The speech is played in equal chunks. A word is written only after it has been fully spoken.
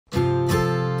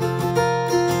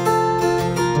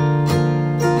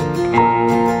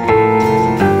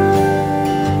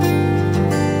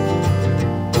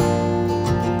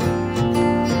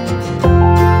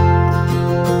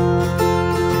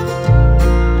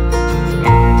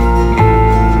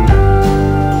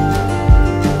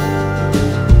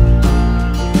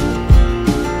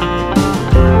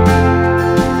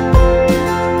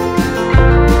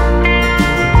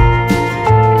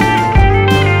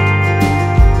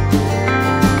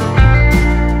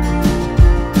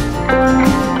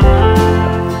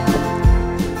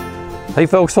Hey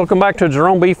folks, welcome back to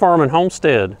Jerome Bee Farm and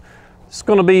Homestead. It's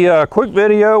going to be a quick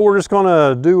video. We're just going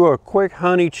to do a quick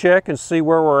honey check and see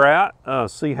where we're at,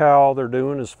 see how they're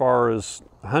doing as far as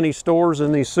honey stores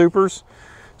in these supers.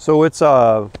 So it's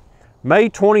May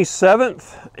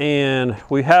 27th and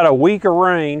we had a week of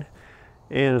rain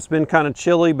and it's been kind of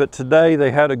chilly, but today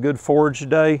they had a good forage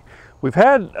day. We've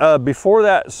had before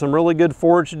that some really good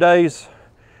forage days.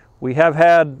 We have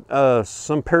had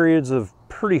some periods of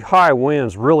pretty high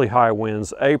winds, really high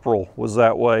winds. April was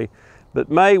that way,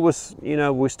 but May was, you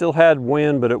know, we still had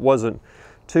wind, but it wasn't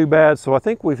too bad. So I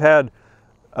think we've had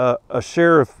a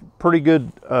share of pretty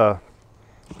good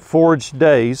forage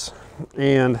days,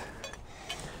 and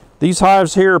these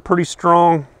hives here are pretty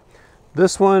strong.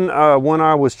 This one, when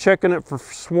I was checking it for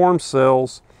swarm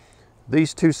cells,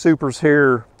 these two supers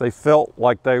here, they felt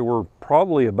like they were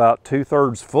probably about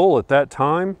 2/3 full at that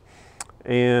time,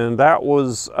 and that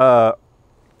was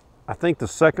I think the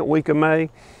second week of May,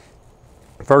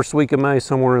 first week of May,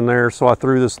 somewhere in there. So I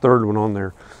threw this third one on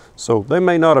there. So they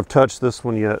may not have touched this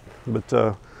one yet,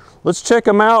 but let's check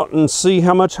them out and see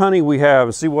how much honey we have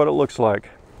and see what it looks like.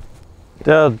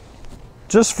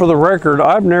 Just for the record,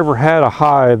 I've never had a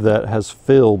hive that has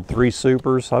filled 3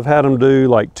 supers. I've had them do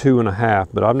like 2.5,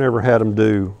 but I've never had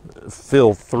them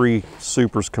fill 3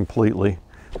 supers completely.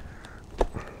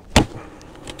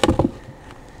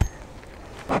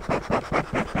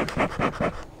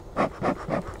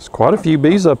 There's quite a few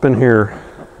bees up in here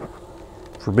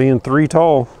for being 3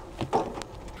 tall.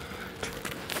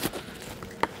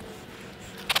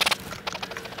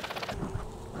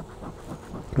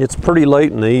 It's pretty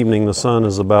late in the evening. The sun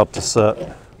is about to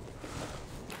set.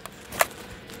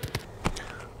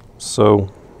 So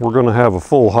we're going to have a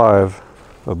full hive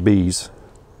of bees.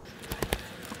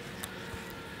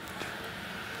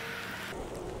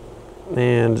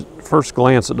 And first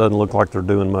glance, it doesn't look like they're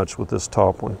doing much with this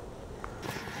top one.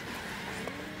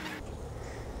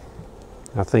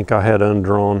 I think I had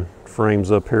undrawn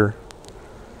frames up here.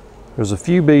 There's a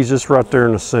few bees just right there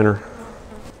in the center.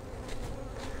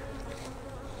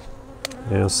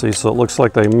 Yeah, see, so it looks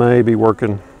like they may be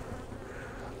working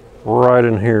right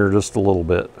in here just a little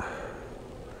bit.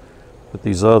 But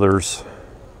these others,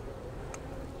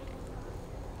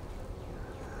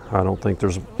 I don't think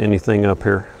there's anything up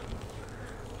here.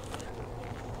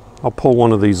 I'll pull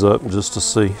one of these up just to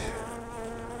see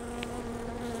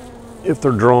if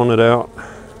they're drawing it out.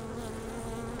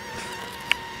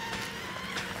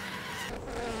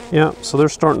 Yeah, so they're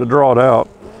starting to draw it out.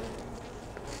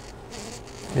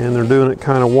 And they're doing it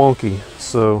kind of wonky.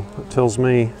 So it tells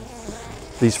me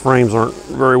these frames aren't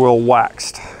very well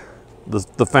waxed.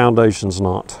 The foundation's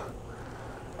not.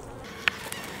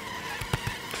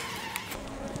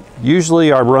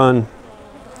 Usually I run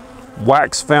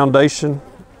wax foundation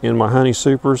in my honey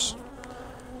supers,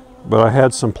 but I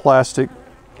had some plastic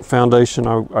foundation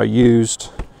I used,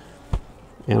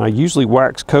 and I usually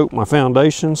wax coat my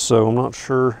foundation, so I'm not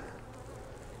sure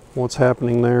what's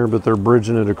happening there, but they're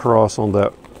bridging it across on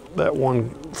that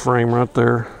one frame right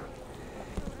there.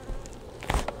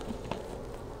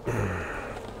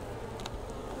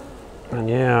 And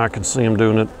yeah, I can see them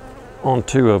doing it on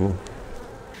 2 of them.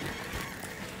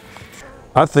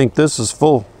 I think this is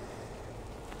full.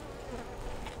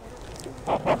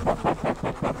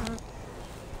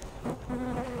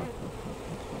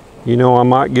 You know, I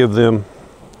might give them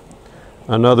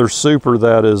another super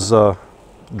that is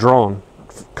drawn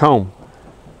comb,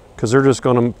 because they're just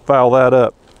going to foul that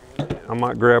up. I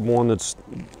might grab one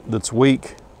that's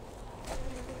weak.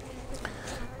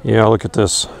 Yeah, look at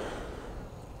this.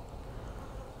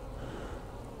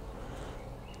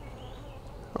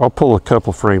 I'll pull a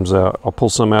couple frames out. I'll pull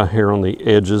some out here on the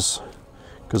edges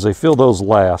because they fill those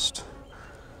last.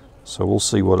 So we'll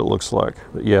see what it looks like.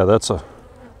 But yeah, that's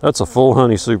a full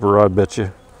honey super, I bet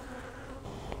you.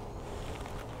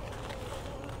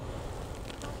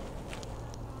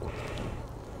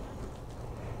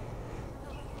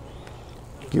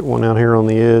 Get one out here on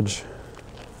the edge.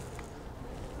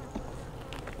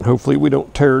 Hopefully we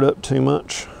don't tear it up too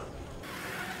much.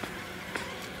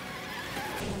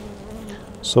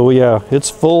 So yeah, it's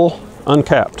full,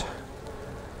 uncapped.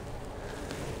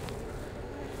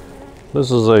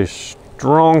 This is a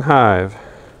strong hive.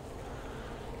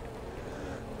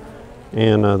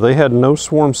 And they had no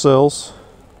swarm cells.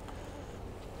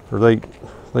 Or they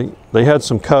had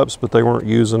some cups, but they weren't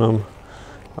using them.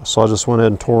 So I just went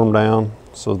ahead and tore them down.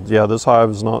 So yeah, this hive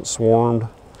is not swarmed.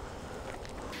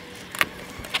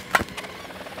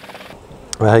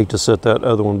 I hate to set that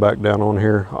other one back down on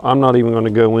here. I'm not even going to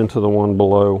go into the one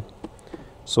below.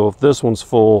 So if this one's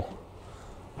full,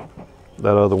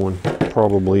 that other one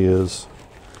probably is.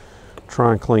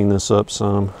 try and clean this up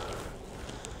some.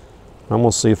 I'm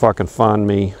gonna see if I can find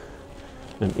me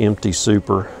an empty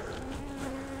super,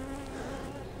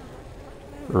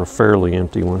 or a fairly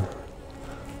empty one.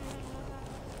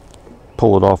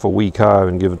 Pull it off a weak hive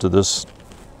and give it to this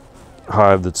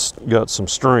hive that's got some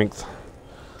strength.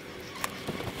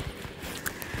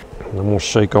 And I'm gonna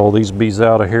shake all these bees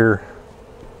out of here.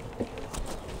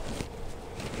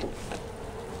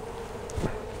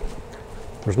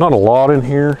 There's not a lot in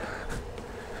here.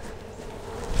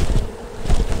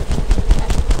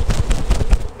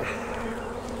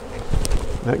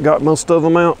 That got most of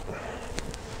them out.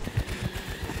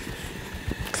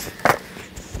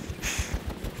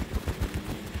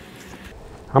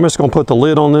 I'm just going to put the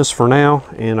lid on this for now,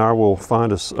 and I will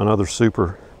find us another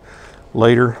super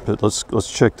later. But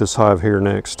let's check this hive here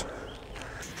next.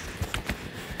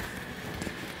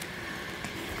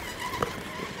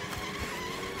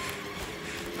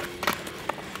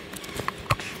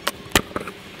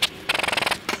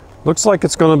 Looks like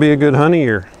it's going to be a good honey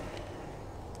year.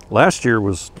 Last year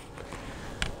was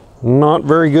not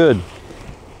very good.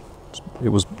 It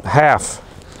was half,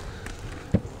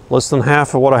 less than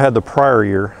half of what I had the prior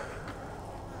year.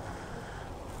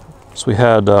 So we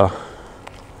had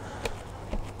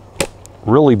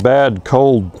really bad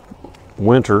cold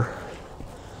winter,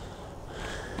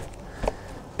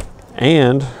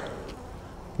 and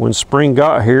when spring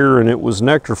got here and it was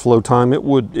nectar flow time, it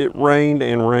rained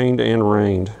and rained and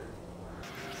rained.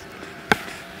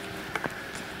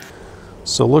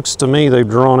 So it looks to me they've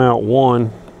drawn out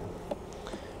one,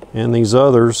 and these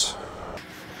others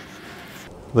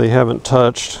they haven't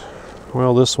touched.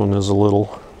 Well, this one is a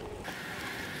little.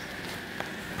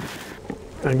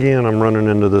 Again, I'm running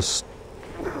into this.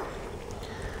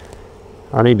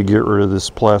 I need to get rid of this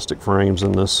plastic frames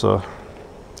in this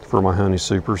for my honey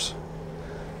supers,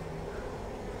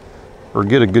 or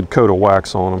get a good coat of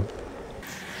wax on them.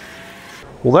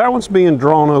 Well, that one's being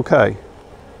drawn okay.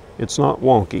 It's not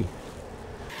wonky.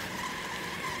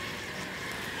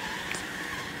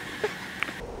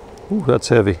 Ooh, that's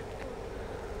heavy.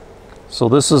 So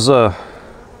this is that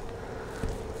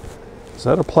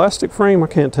a plastic frame? I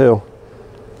can't tell.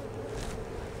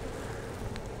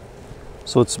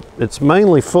 So it's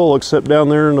mainly full except down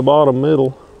there in the bottom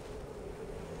middle.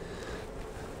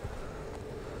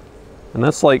 And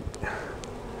that's like,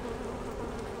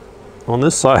 on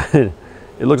this side,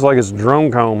 it looks like it's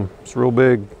drone comb. It's real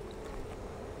big.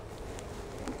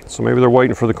 So maybe they're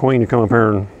waiting for the queen to come up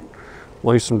here and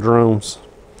lay some drones.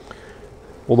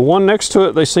 Well, the one next to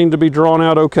it, they seem to be drawn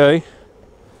out okay.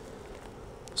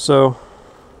 So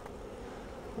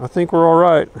I think we're all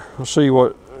right. I'll show you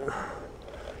what.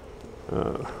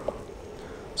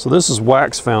 So this is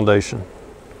wax foundation,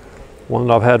 one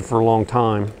that I've had for a long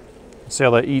time. See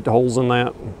how they eat holes in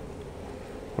that?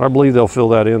 I believe they'll fill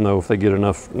that in though. If they get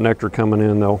enough nectar coming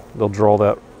in, they'll draw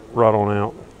that right on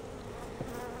out.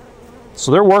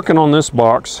 So they're working on this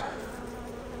box.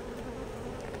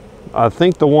 I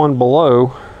think the one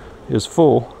below is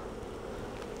full.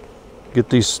 Get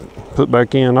these put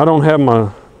back in. I don't have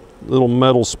my little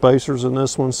metal spacers in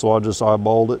this one, so I just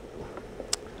eyeballed it.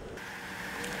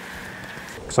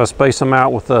 So I space them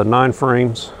out with 9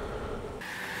 frames.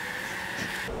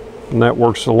 And that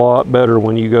works a lot better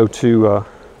when you go to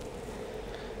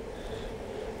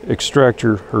extract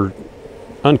or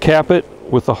uncap it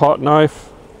with a hot knife.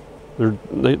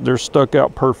 They're stuck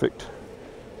out perfect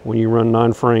when you run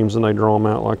 9 frames and they draw them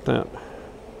out like that.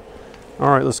 All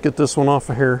right, let's get this one off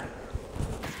of here.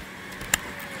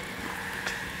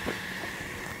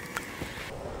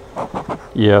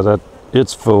 Yeah,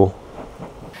 it's full.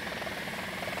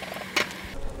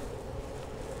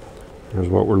 Here's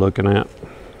what we're looking at.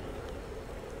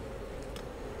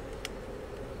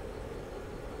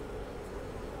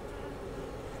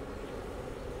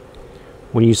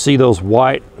 When you see those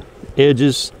white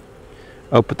edges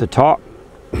up at the top,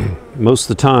 most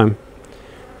of the time,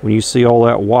 when you see all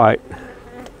that white,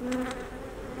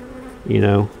 you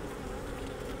know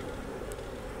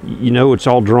it's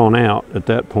all drawn out at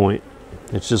that point.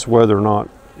 It's just whether or not,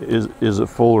 is it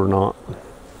full or not.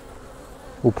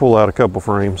 We'll pull out a couple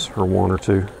frames, or 1 or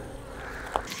 2.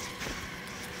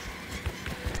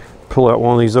 Pull out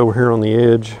one of these over here on the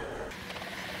edge.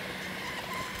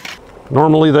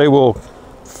 Normally they will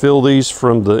fill these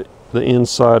from the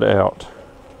inside out.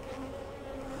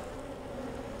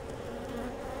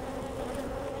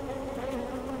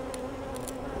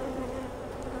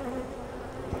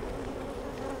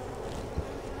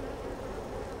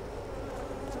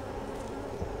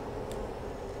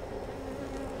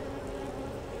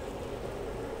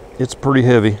 It's pretty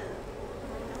heavy.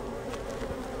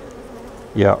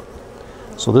 Yeah.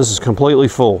 So this is completely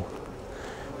full.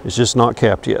 It's just not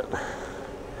capped yet.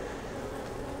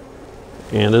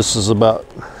 And this is about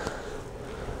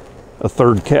a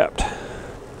third capped.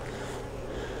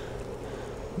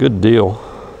 Good deal.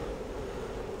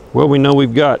 Well, we know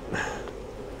we've got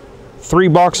 3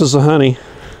 boxes of honey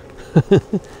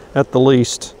at the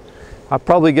least. I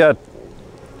probably got,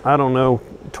 I don't know,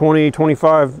 20,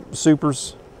 25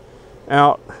 supers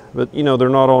out, but you know, they're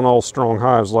not on all strong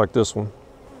hives like this one.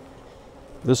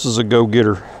 This is a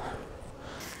go-getter.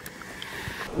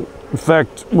 In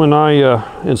fact, when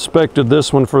I inspected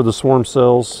this one for the swarm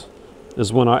cells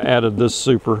is when I added this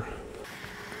super.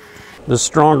 This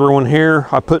stronger one here,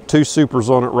 I put 2 supers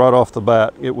on it right off the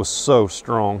bat. It was so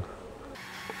strong.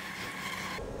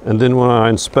 And then when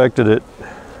I inspected it,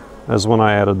 that's when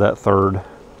I added that third.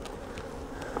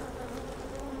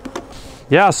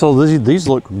 Yeah, so these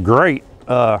look great.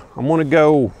 I'm gonna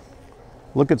go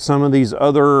look at some of these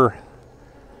other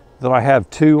that I have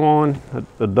 2 on,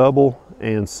 a double,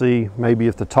 and see maybe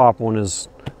if the top one is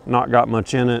not got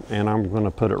much in it, and I'm gonna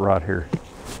put it right here.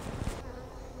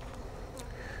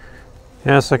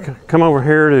 Yeah, so come over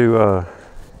here to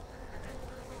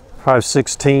hive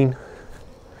 16,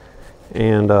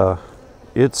 and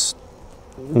it's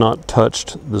not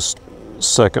touched this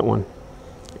second one,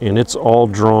 and it's all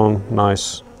drawn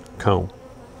nice comb.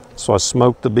 So I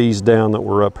smoked the bees down that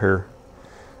were up here,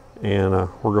 and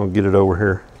we're gonna get it over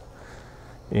here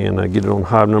and get it on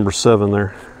hive number 7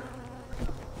 there.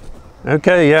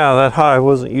 Okay, yeah, that hive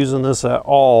wasn't using this at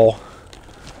all,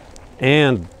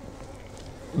 and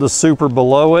the super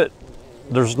below it,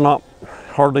 there's not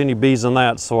hardly any bees in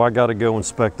that, so I got to go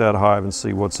inspect that hive and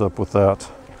see what's up with that.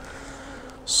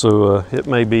 So it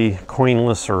may be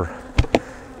queenless, or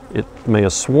it may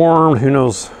have swarmed, who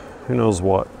knows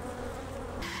what.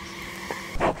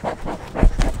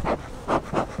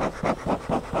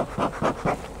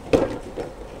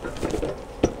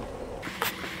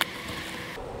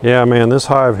 Yeah, man, this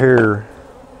hive here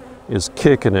is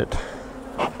kicking it.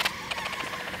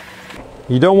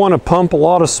 You don't want to pump a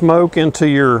lot of smoke into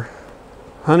your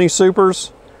honey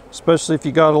supers, especially if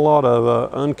you got a lot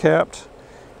of uncapped,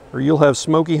 or you'll have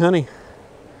smoky honey.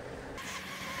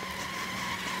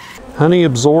 Honey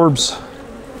absorbs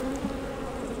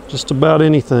just about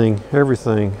anything,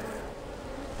 everything.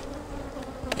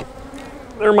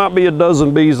 There might be a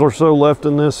dozen bees or so left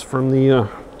in this from the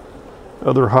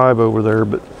other hive over there,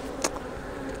 but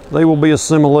they will be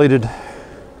assimilated.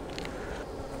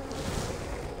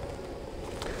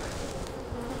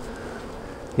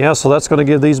 Yeah, so that's going to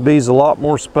give these bees a lot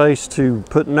more space to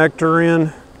put nectar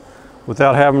in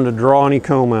without having to draw any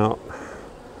comb out.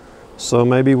 So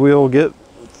maybe we'll get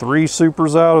 3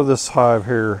 supers out of this hive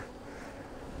here.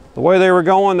 The way they were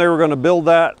going to build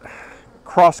that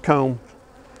cross comb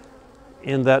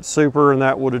in that super, and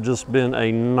that would have just been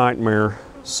a nightmare.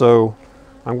 So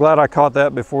I'm glad I caught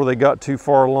that before they got too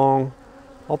far along.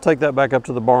 I'll take that back up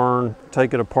to the barn,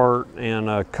 take it apart,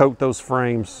 and coat those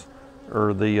frames,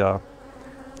 or the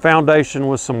foundation,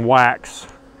 with some wax,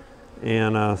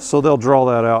 and so they'll draw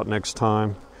that out next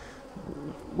time.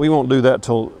 We won't do that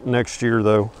till next year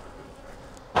though.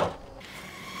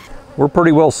 We're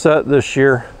pretty well set this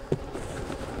year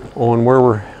on where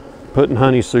we're putting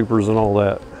honey supers and all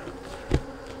that,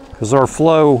 because our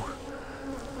flow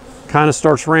kind of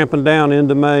starts ramping down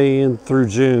into May and through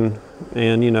June,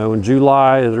 and you know, in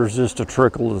July there's just a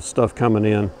trickle of stuff coming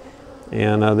in,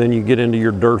 and then you get into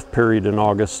your dearth period in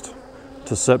August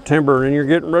to September, and you're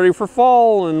getting ready for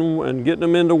fall and getting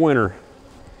them into winter.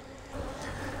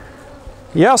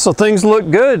 Yeah, so things look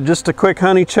good. Just a quick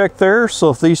honey check there.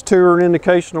 So if these 2 are an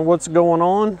indication of what's going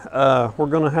on, we're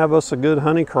going to have us a good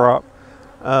honey crop.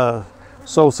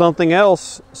 So something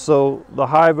else, so the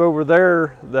hive over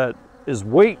there that is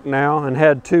weak now and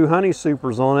had 2 honey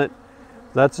supers on it,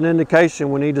 that's an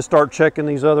indication we need to start checking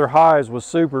these other hives with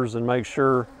supers and make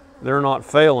sure they're not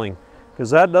failing. Because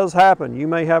that does happen. You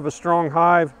may have a strong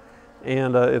hive,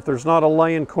 and if there's not a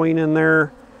laying queen in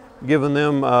there giving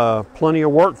them plenty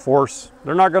of workforce,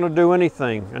 they're not going to do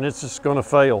anything, and it's just going to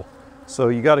fail. So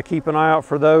you got to keep an eye out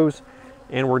for those.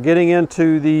 And we're getting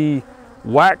into the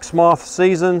wax moth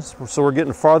seasons, so we're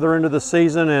getting farther into the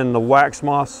season, and the wax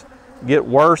moths get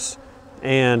worse.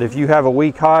 And if you have a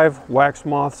weak hive, wax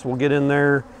moths will get in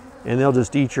there and they'll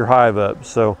just eat your hive up.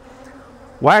 So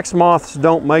wax moths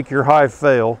don't make your hive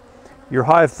fail. Your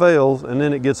hive fails and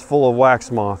then it gets full of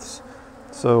wax moths.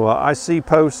 So I see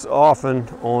posts often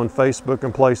on Facebook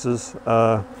and places,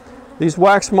 these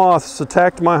wax moths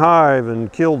attacked my hive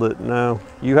and killed it. No,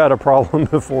 you had a problem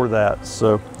before that.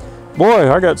 So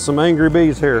boy, I got some angry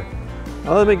bees here.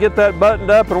 Now let me get that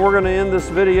buttoned up and we're going to end this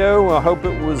video. I hope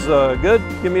it was good.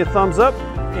 Give me a thumbs up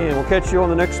and we'll catch you on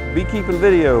the next beekeeping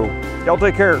video. Y'all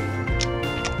take care.